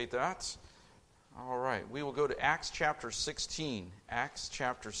That. All right, we will go to Acts chapter 16. Acts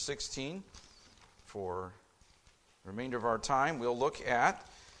chapter 16 for the remainder of our time. We'll look at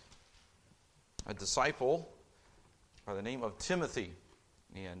a disciple by the name of Timothy.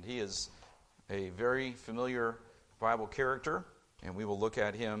 And he is a very familiar Bible character, and we will look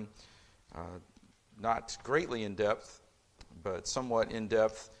at him not greatly in depth, but somewhat in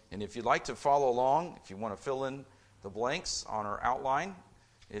depth. And if you'd like to follow along, if you want to fill in the blanks on our outline,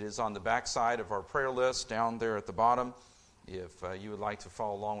 it is on the back side of our prayer list down there at the bottom. If you would like to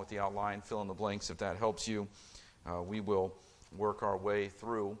follow along with the outline, fill in the blanks if that helps you. We will work our way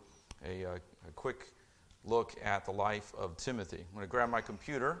through a quick look at the life of Timothy. I'm going to grab my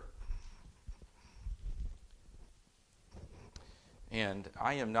computer. And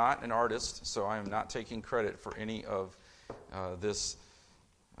I am not an artist, so I am not taking credit for any of this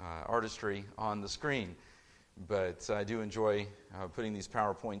artistry on the screen. But I do enjoy putting these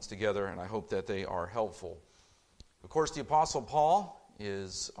PowerPoints together, and I hope that they are helpful. Of course, the Apostle Paul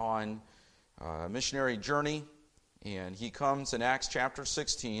is on a missionary journey, and he comes in Acts chapter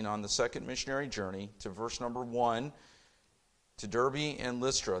 16 on the second missionary journey to verse number 1, to Derbe and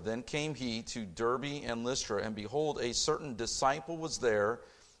Lystra. Then came he to Derbe and Lystra, and behold, a certain disciple was there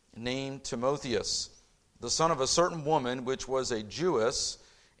named Timotheus, the son of a certain woman which was a Jewess,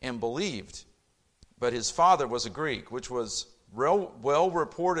 and believed. But his father was a Greek, which was well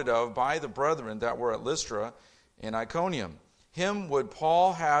reported of by the brethren that were at Lystra and Iconium. Him would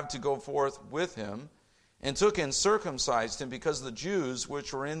Paul have to go forth with him, and took and circumcised him, because the Jews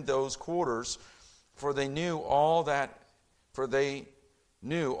which were in those quarters, for they knew all that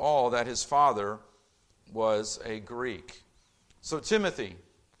his father was a Greek. So Timothy,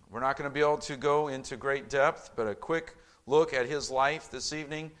 we're not going to be able to go into great depth, but a quick look at his life this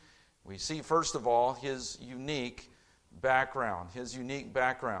evening. We see, first of all, his unique background.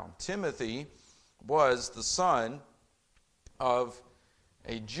 Timothy was the son of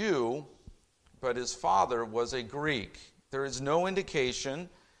a Jew, but his father was a Greek. There is no indication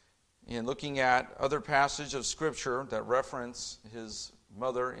in looking at other passages of Scripture that reference his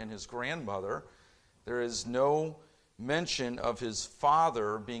mother and his grandmother. There is no mention of his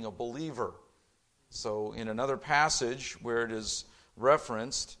father being a believer. So in another passage where it is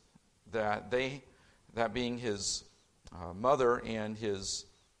referenced, that being his mother and his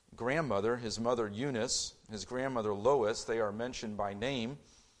grandmother, his mother Eunice, his grandmother Lois, they are mentioned by name.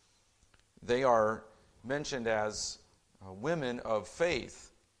 They are mentioned as women of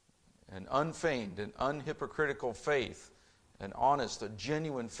faith, an unfeigned, an unhypocritical faith, an honest, a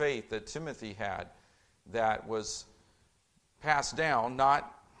genuine faith that Timothy had, that was passed down,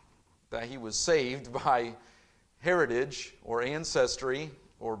 not that he was saved by heritage or ancestry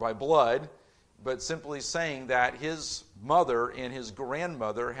or by blood, but simply saying that his mother and his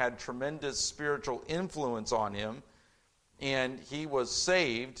grandmother had tremendous spiritual influence on him, and he was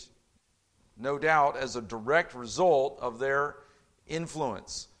saved, no doubt, as a direct result of their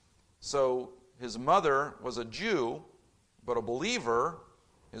influence. So his mother was a Jew, but a believer.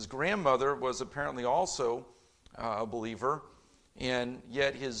 His grandmother was apparently also a believer, and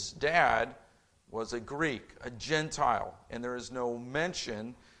yet his dad was a Greek, a Gentile, and there is no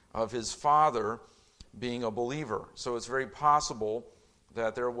mention of his father being a believer. So it's very possible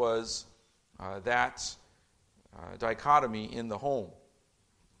that there was that dichotomy in the home.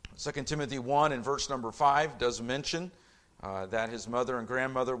 2 Timothy 1 and verse number 5 does mention that his mother and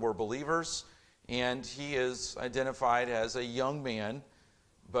grandmother were believers, and he is identified as a young man,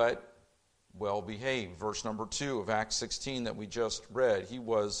 but well behaved. Verse number 2 of Acts 16 that we just read, he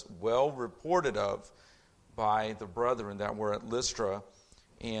was well reported of by the brethren that were at Lystra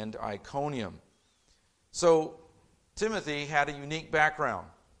and Iconium. So Timothy had a unique background.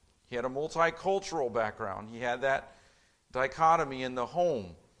 He had a multicultural background. He had that dichotomy in the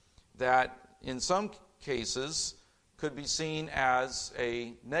home that in some cases could be seen as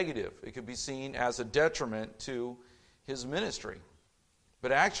a negative. It could be seen as a detriment to his ministry.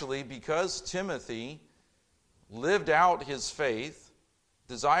 But actually, because Timothy lived out his faith,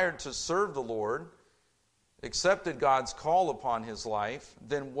 desired to serve the Lord, accepted God's call upon his life,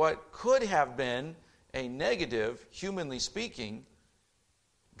 then what could have been a negative, humanly speaking,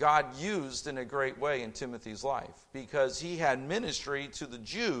 God used in a great way in Timothy's life, because he had ministry to the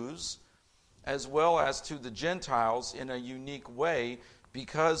Jews as well as to the Gentiles in a unique way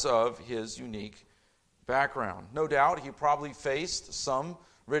because of his unique background. No doubt he probably faced some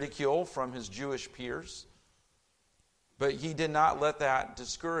ridicule from his Jewish peers, but he did not let that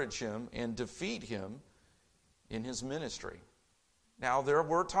discourage him and defeat him in his ministry. Now, there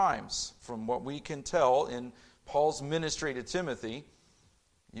were times, from what we can tell in Paul's ministry to Timothy,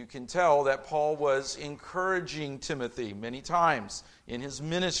 you can tell that Paul was encouraging Timothy many times in his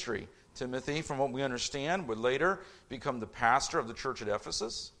ministry. Timothy, from what we understand, would later become the pastor of the church at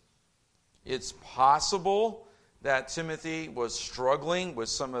Ephesus. It's possible that Timothy was struggling with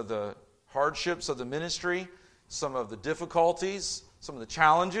some of the hardships of the ministry, some of the difficulties, some of the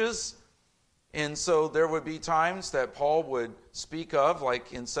challenges. And so there would be times that Paul would speak of,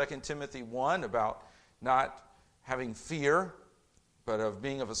 like in 2 Timothy 1, about not having fear, but of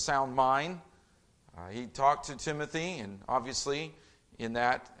being of a sound mind. He talked to Timothy, and obviously in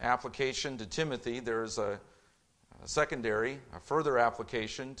that application to Timothy, there is a further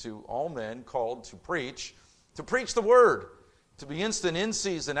application to all men called to preach the word, to be instant in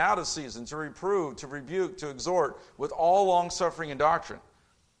season, out of season, to reprove, to rebuke, to exhort with all longsuffering and doctrine.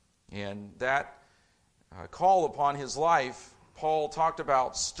 And that call upon his life, Paul talked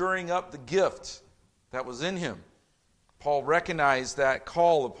about stirring up the gift that was in him. Paul recognized that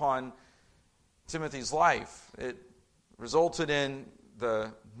call upon Timothy's life. It resulted in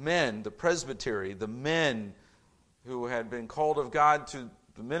the men, the presbytery, the men who had been called of God to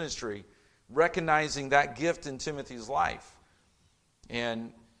the ministry, recognizing that gift in Timothy's life.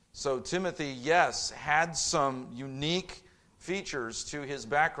 And so Timothy, yes, had some unique features to his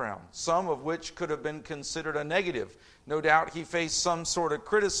background, some of which could have been considered a negative. No doubt he faced some sort of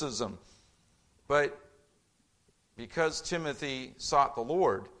criticism. But because Timothy sought the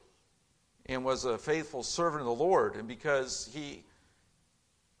Lord and was a faithful servant of the Lord, and because he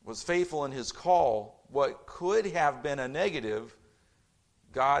was faithful in his call, what could have been a negative,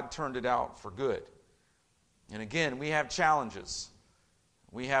 God turned it out for good. And again, we have challenges.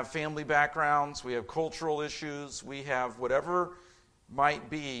 We have family backgrounds, we have cultural issues, we have whatever might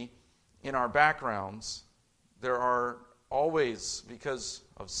be in our backgrounds. There are always, because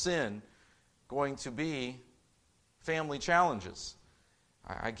of sin, going to be family challenges.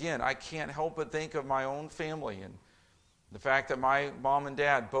 Again, I can't help but think of my own family and the fact that my mom and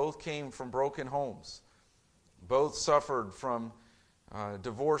dad both came from broken homes, both suffered from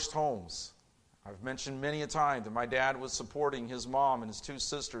divorced homes. I've mentioned many a time that my dad was supporting his mom and his two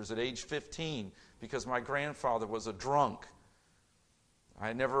sisters at age 15 because my grandfather was a drunk.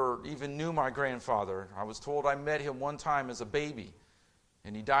 I never even knew my grandfather. I was told I met him one time as a baby,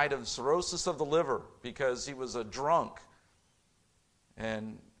 and he died of cirrhosis of the liver because he was a drunk.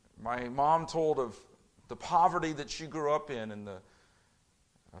 And my mom told of the poverty that she grew up in and the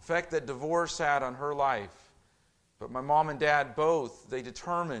effect that divorce had on her life. But my mom and dad both, they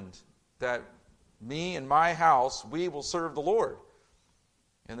determined that me and my house, we will serve the Lord.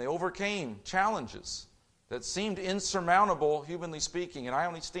 And they overcame challenges that seemed insurmountable, humanly speaking, and I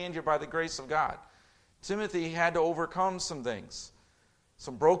only stand here by the grace of God. Timothy had to overcome some things,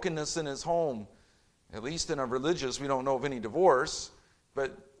 some brokenness in his home, at least in a religious, we don't know of any divorce,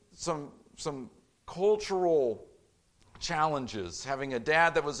 but some cultural challenges, having a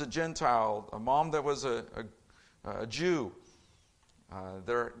dad that was a Gentile, a mom that was a Jew.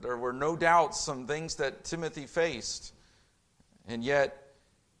 There were no doubt some things that Timothy faced, and yet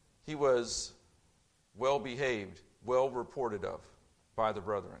he was well behaved, well reported of by the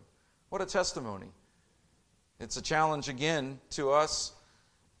brethren. What a testimony. It's a challenge again to us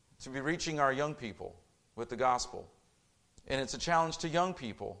to be reaching our young people with the gospel. And it's a challenge to young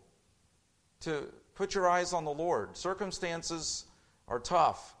people to put your eyes on the Lord. Circumstances are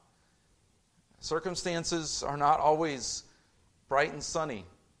tough. Circumstances are not always bright and sunny,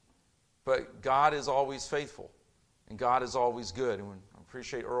 but God is always faithful, and God is always good. And I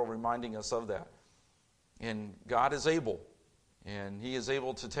appreciate Earl reminding us of that. And God is able, and He is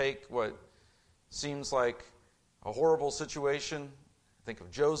able to take what seems like a horrible situation. Think of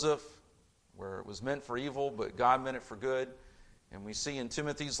Joseph, where it was meant for evil, but God meant it for good. And we see in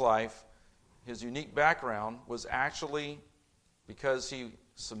Timothy's life, his unique background was actually because he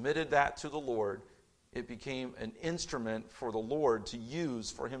submitted that to the Lord. It became an instrument for the Lord to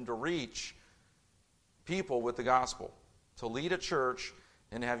use for him to reach people with the gospel, to lead a church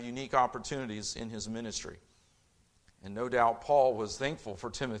and have unique opportunities in his ministry. And no doubt Paul was thankful for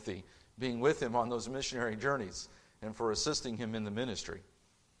Timothy being with him on those missionary journeys and for assisting him in the ministry.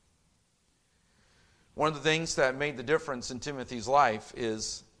 One of the things that made the difference in Timothy's life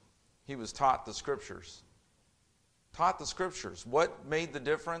is he was taught the Scriptures. Taught the Scriptures. What made the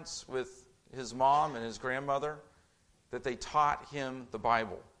difference with his mom and his grandmother? That they taught him the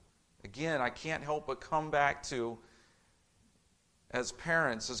Bible. Again, I can't help but come back to, as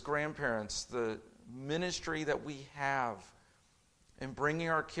parents, as grandparents, the ministry that we have in bringing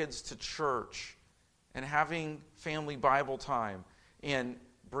our kids to church and having family Bible time and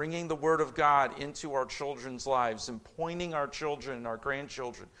bringing the Word of God into our children's lives and pointing our children and our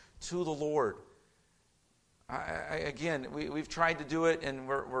grandchildren to the Lord. Again, we've tried to do it, and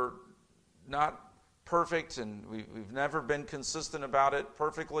we're not perfect, and we've never been consistent about it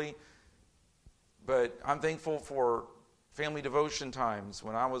perfectly. But I'm thankful for family devotion times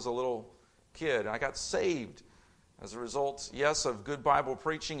when I was a little kid. I got saved as a result, yes, of good Bible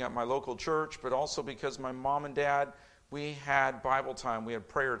preaching at my local church, but also because my mom and dad, we had Bible time, we had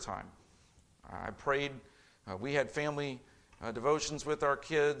prayer time. I prayed, we had family devotions with our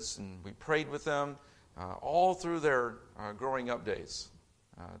kids, and we prayed with them all through their growing up days.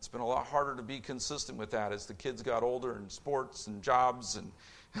 It's been a lot harder to be consistent with that as the kids got older and sports and jobs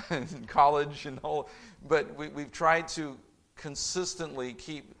and college and all. But we've tried to consistently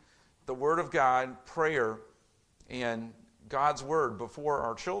keep the Word of God, prayer, and God's Word before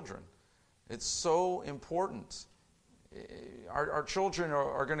our children. It's so important. Our children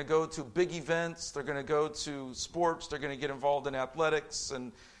are going to go to big events. They're going to go to sports. They're going to get involved in athletics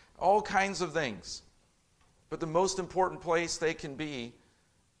and all kinds of things. But the most important place they can be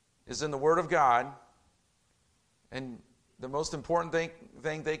is in the Word of God. And the most important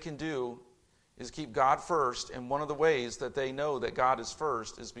thing they can do is keep God first. And one of the ways that they know that God is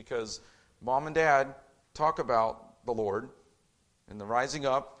first is because mom and dad talk about the Lord in the rising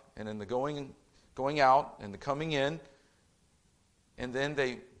up and in the going out and the coming in. And then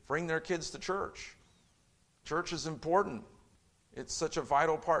they bring their kids to church. Church is important. It's such a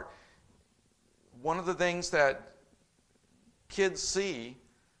vital part. One of the things that kids see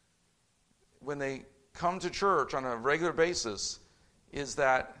when they come to church on a regular basis is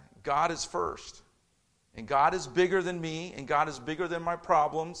that God is first. And God is bigger than me, and God is bigger than my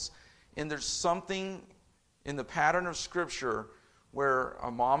problems. And there's something in the pattern of Scripture where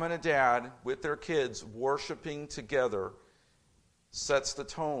a mom and a dad with their kids worshiping together sets the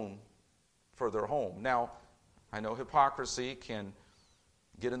tone for their home. Now, I know hypocrisy can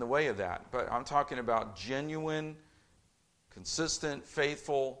get in the way of that, but I'm talking about genuine, consistent,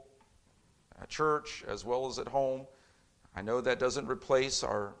 faithful church as well as at home. I know that doesn't replace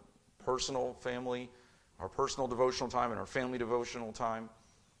our personal family, our personal devotional time and our family devotional time,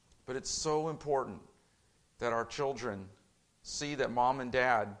 but it's so important that our children see that mom and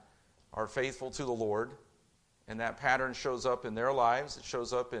dad are faithful to the Lord, and that pattern shows up in their lives. It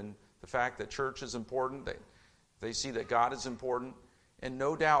shows up in the fact that church is important. They see that God is important. And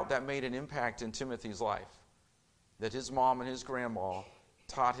no doubt that made an impact in Timothy's life, that his mom and his grandma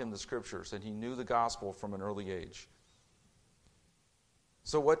taught him the Scriptures, and he knew the gospel from an early age.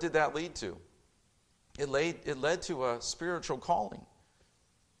 So what did that lead to? It led to a spiritual calling.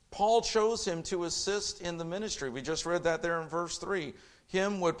 Paul chose him to assist in the ministry. We just read that there in verse 3.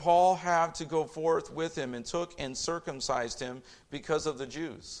 Him would Paul have to go forth with him, and took and circumcised him because of the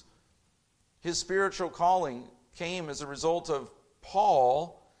Jews. His spiritual calling came as a result of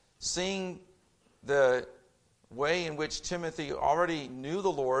Paul seeing the way in which Timothy already knew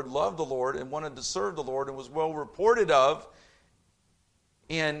the Lord, loved the Lord, and wanted to serve the Lord, and was well reported of.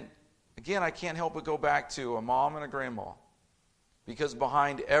 And again, I can't help but go back to a mom and a grandma. Because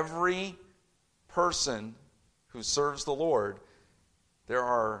behind every person who serves the Lord, there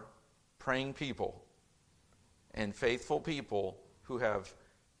are praying people and faithful people who have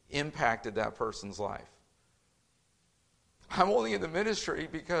impacted that person's life. I'm only in the ministry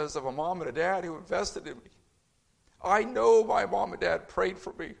because of a mom and a dad who invested in me. I know my mom and dad prayed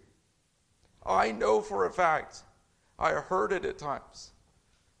for me. I know for a fact. I heard it at times.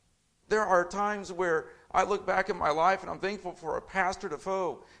 There are times where I look back at my life and I'm thankful for a Pastor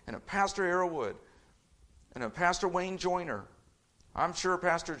Defoe and a Pastor Arrowwood and a Pastor Wayne Joyner. I'm sure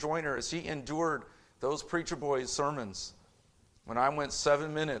Pastor Joyner, as he endured those Preacher Boys sermons, when I went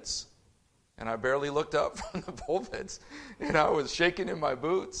 7 minutes and I barely looked up from the pulpit and I was shaking in my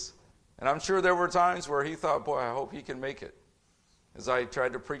boots. And I'm sure there were times where he thought, boy, I hope he can make it, as I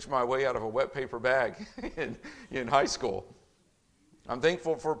tried to preach my way out of a wet paper bag in high school. I'm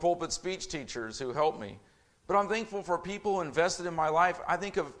thankful for pulpit speech teachers who helped me. But I'm thankful for people who invested in my life. I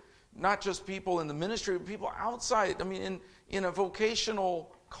think of not just people in the ministry, but people outside. I mean, in a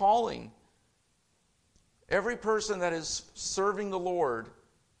vocational calling. Every person that is serving the Lord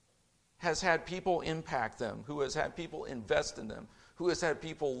has had people impact them, who has had people invest in them, who has had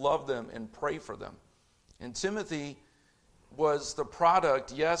people love them and pray for them. And Timothy was the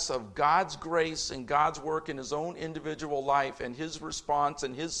product, yes, of God's grace and God's work in his own individual life and his response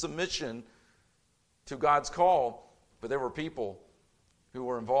and his submission to God's call. But there were people who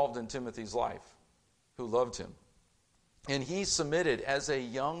were involved in Timothy's life who loved him. And he submitted as a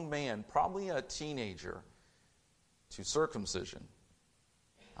young man, probably a teenager, to circumcision.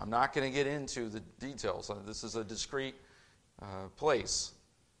 I'm not going to get into the details. This is a discreet place.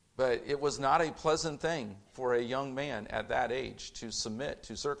 But it was not a pleasant thing for a young man at that age to submit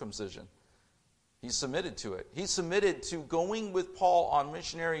to circumcision. He submitted to it. He submitted to going with Paul on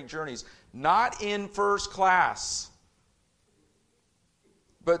missionary journeys, not in first class,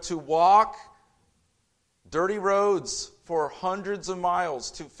 but to walk dirty roads for hundreds of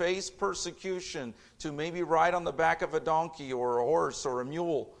miles, to face persecution, to maybe ride on the back of a donkey or a horse or a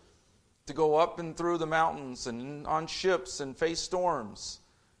mule, to go up and through the mountains and on ships and face storms.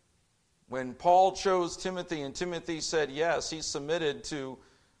 When Paul chose Timothy and Timothy said yes, he submitted to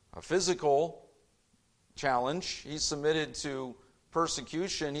a physical challenge. He submitted to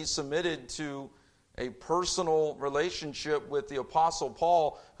persecution. He submitted to a personal relationship with the Apostle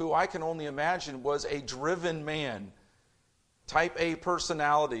Paul, who I can only imagine was a driven man, type A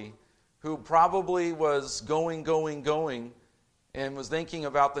personality, who probably was going, and was thinking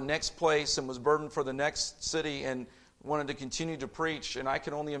about the next place and was burdened for the next city and wanted to continue to preach. And I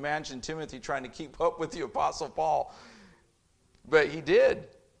can only imagine Timothy trying to keep up with the Apostle Paul. But he did.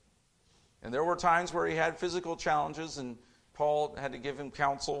 And there were times where he had physical challenges and Paul had to give him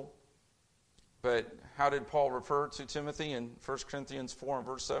counsel. But how did Paul refer to Timothy in 1 Corinthians 4 and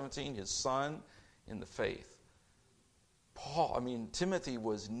verse 17? His son in the faith. Timothy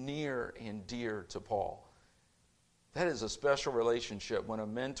was near and dear to Paul. That is a special relationship when a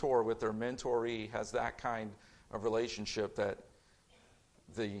mentor with their mentoree has that kind of relationship, that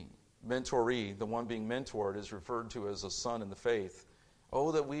the mentoree, the one being mentored, is referred to as a son in the faith.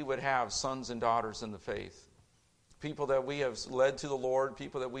 Oh, that we would have sons and daughters in the faith. People that we have led to the Lord,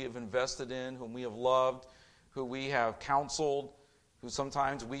 people that we have invested in, whom we have loved, who we have counseled, who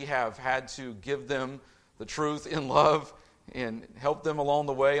sometimes we have had to give them the truth in love and help them along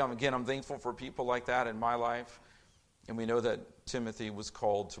the way. I'm thankful for people like that in my life. And we know that Timothy was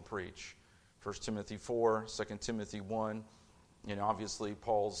called to preach. 1 Timothy 4, 2 Timothy 1, and obviously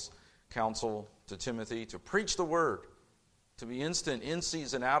Paul's counsel to Timothy to preach the word, to be instant, in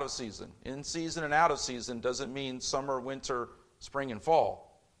season, out of season. In season and out of season doesn't mean summer, winter, spring, and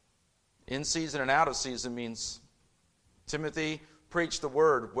fall. In season and out of season means, Timothy, preach the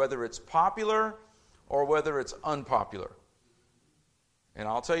word, whether it's popular or whether it's unpopular. And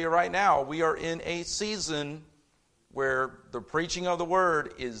I'll tell you right now, we are in a season where the preaching of the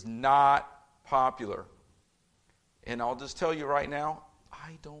word is not popular. And I'll just tell you right now,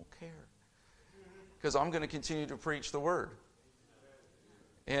 I don't care. Because I'm going to continue to preach the word.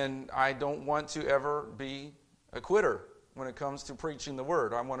 And I don't want to ever be a quitter when it comes to preaching the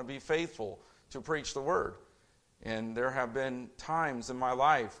word. I want to be faithful to preach the word. And there have been times in my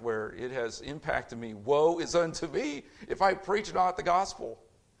life where it has impacted me. Woe is unto me if I preach not the gospel.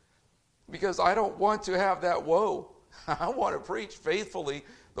 Because I don't want to have that woe. I want to preach faithfully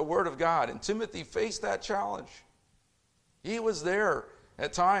the word of God. And Timothy faced that challenge. He was there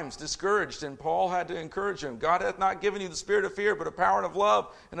at times discouraged, and Paul had to encourage him. God hath not given you the spirit of fear, but a power and of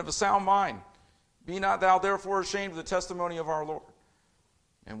love and of a sound mind. Be not thou therefore ashamed of the testimony of our Lord.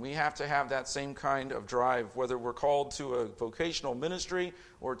 And we have to have that same kind of drive, whether we're called to a vocational ministry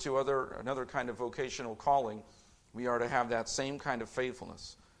or to another kind of vocational calling. We are to have that same kind of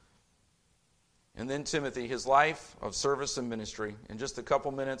faithfulness. And then Timothy, his life of service and ministry. In just a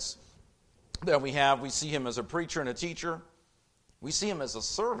couple minutes that we have, we see him as a preacher and a teacher. We see him as a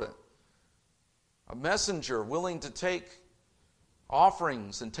servant, a messenger willing to take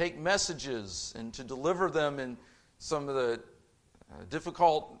offerings and take messages and to deliver them in some of the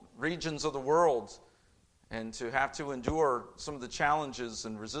difficult regions of the world and to have to endure some of the challenges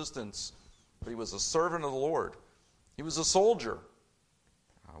and resistance. But he was a servant of the Lord. He was a soldier.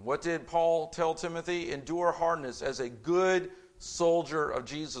 What did Paul tell Timothy? Endure hardness as a good soldier of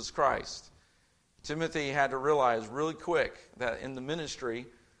Jesus Christ. Timothy had to realize really quick that in the ministry,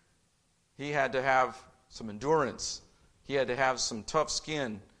 he had to have some endurance. He had to have some tough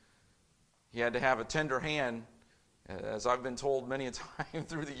skin. He had to have a tender hand. As I've been told many a time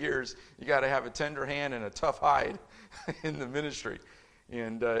through the years, you got to have a tender hand and a tough hide in the ministry.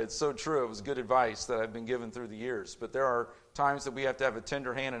 And it's so true. It was good advice that I've been given through the years. But there are times that we have to have a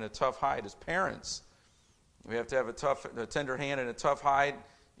tender hand and a tough hide as parents. We have to have a tender hand and a tough hide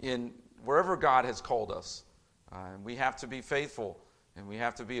in wherever God has called us. We have to be faithful, and we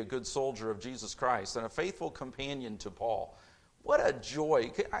have to be a good soldier of Jesus Christ and a faithful companion to Paul. What a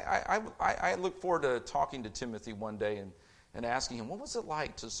joy. I look forward to talking to Timothy one day and asking him, what was it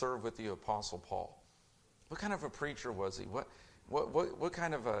like to serve with the Apostle Paul? What kind of a preacher was he? What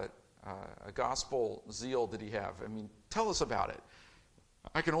kind of a gospel zeal did he have? I mean, tell us about it.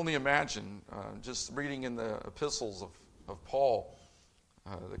 I can only imagine just reading in the epistles of Paul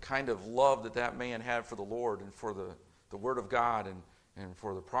the kind of love that man had for the Lord and for the Word of God and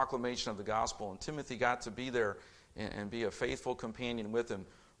for the proclamation of the gospel. And Timothy got to be there and be a faithful companion with him.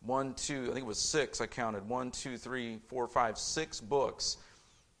 1, 2, I think it was 6, I counted. 1, 2, 3, 4, 5, 6 books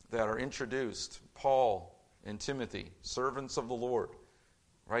that are introduced. Paul and Timothy, servants of the Lord.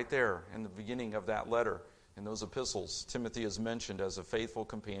 Right there in the beginning of that letter, in those epistles, Timothy is mentioned as a faithful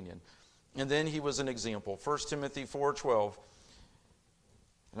companion. And then he was an example. 1 Timothy 4:12.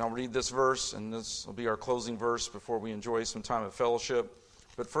 And I'll read this verse, and this will be our closing verse before we enjoy some time of fellowship.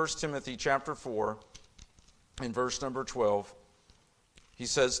 But 1 Timothy chapter 4, in verse number 12, he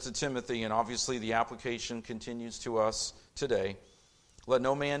says to Timothy, and obviously the application continues to us today, "Let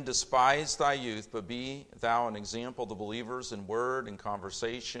no man despise thy youth, but be thou an example to believers in word, in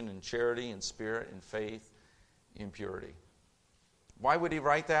conversation, in charity, in spirit, in faith, in purity." Why would he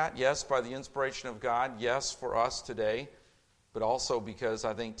write that? Yes, by the inspiration of God. Yes, for us today. But also because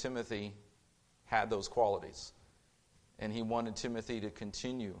I think Timothy had those qualities. And he wanted Timothy to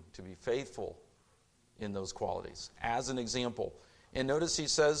continue to be faithful in those qualities as an example. And notice he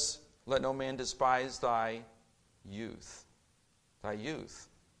says, "Let no man despise thy youth." Thy youth.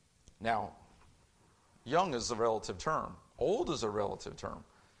 Now, young is a relative term. Old is a relative term.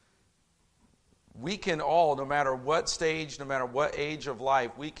 We can all, no matter what stage, no matter what age of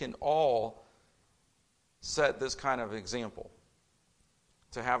life, we can all set this kind of example.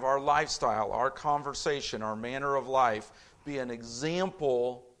 To have our lifestyle, our conversation, our manner of life be an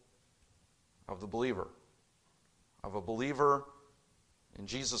example of the believer. Of a believer in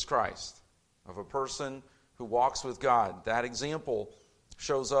Jesus Christ. Of a person who walks with God. That example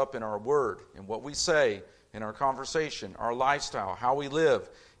shows up in our word, in what we say, in our conversation, our lifestyle, how we live,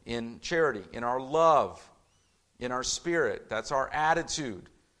 in charity, in our love, in our spirit. That's our attitude.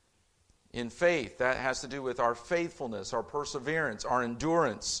 In faith, that has to do with our faithfulness, our perseverance, our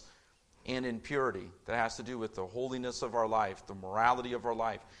endurance, and in purity. That has to do with the holiness of our life, the morality of our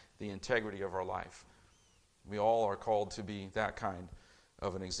life, the integrity of our life. We all are called to be that kind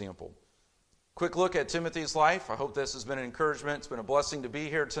of an example. Quick look at Timothy's life. I hope this has been an encouragement. It's been a blessing to be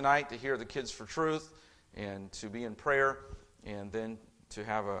here tonight, to hear the Kids for Truth, and to be in prayer, and then to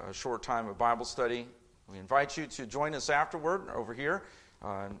have a short time of Bible study. We invite you to join us afterward over here,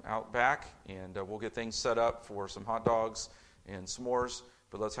 out back, and we'll get things set up for some hot dogs and s'mores.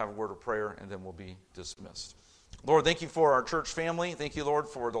 But let's have a word of prayer, and then we'll be dismissed. Lord, thank you for our church family. Thank you, Lord,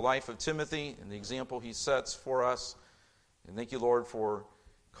 for the life of Timothy and the example he sets for us. And thank you, Lord, for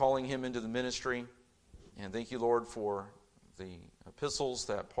calling him into the ministry. And thank you, Lord, for the epistles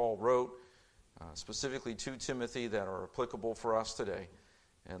that Paul wrote, specifically to Timothy, that are applicable for us today.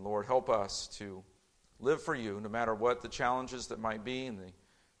 And Lord, help us to live for you, no matter what the challenges that might be and the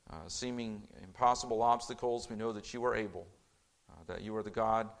seeming impossible obstacles. We know that you are able, that you are the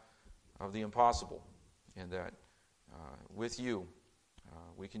God of the impossible, and that with you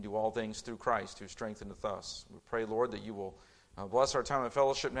we can do all things through Christ who strengtheneth us. We pray, Lord, that you will bless our time of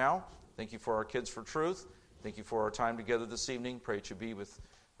fellowship now. Thank you for our Kids for Truth. Thank you for our time together this evening. Pray that you be with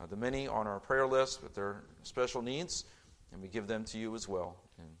the many on our prayer list with their special needs, and we give them to you as well.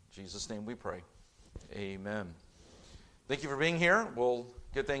 In Jesus' name we pray. Amen. Thank you for being here. We'll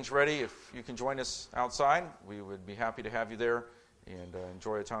get things ready. If you can join us outside, we would be happy to have you there and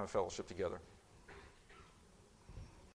enjoy a time of fellowship together.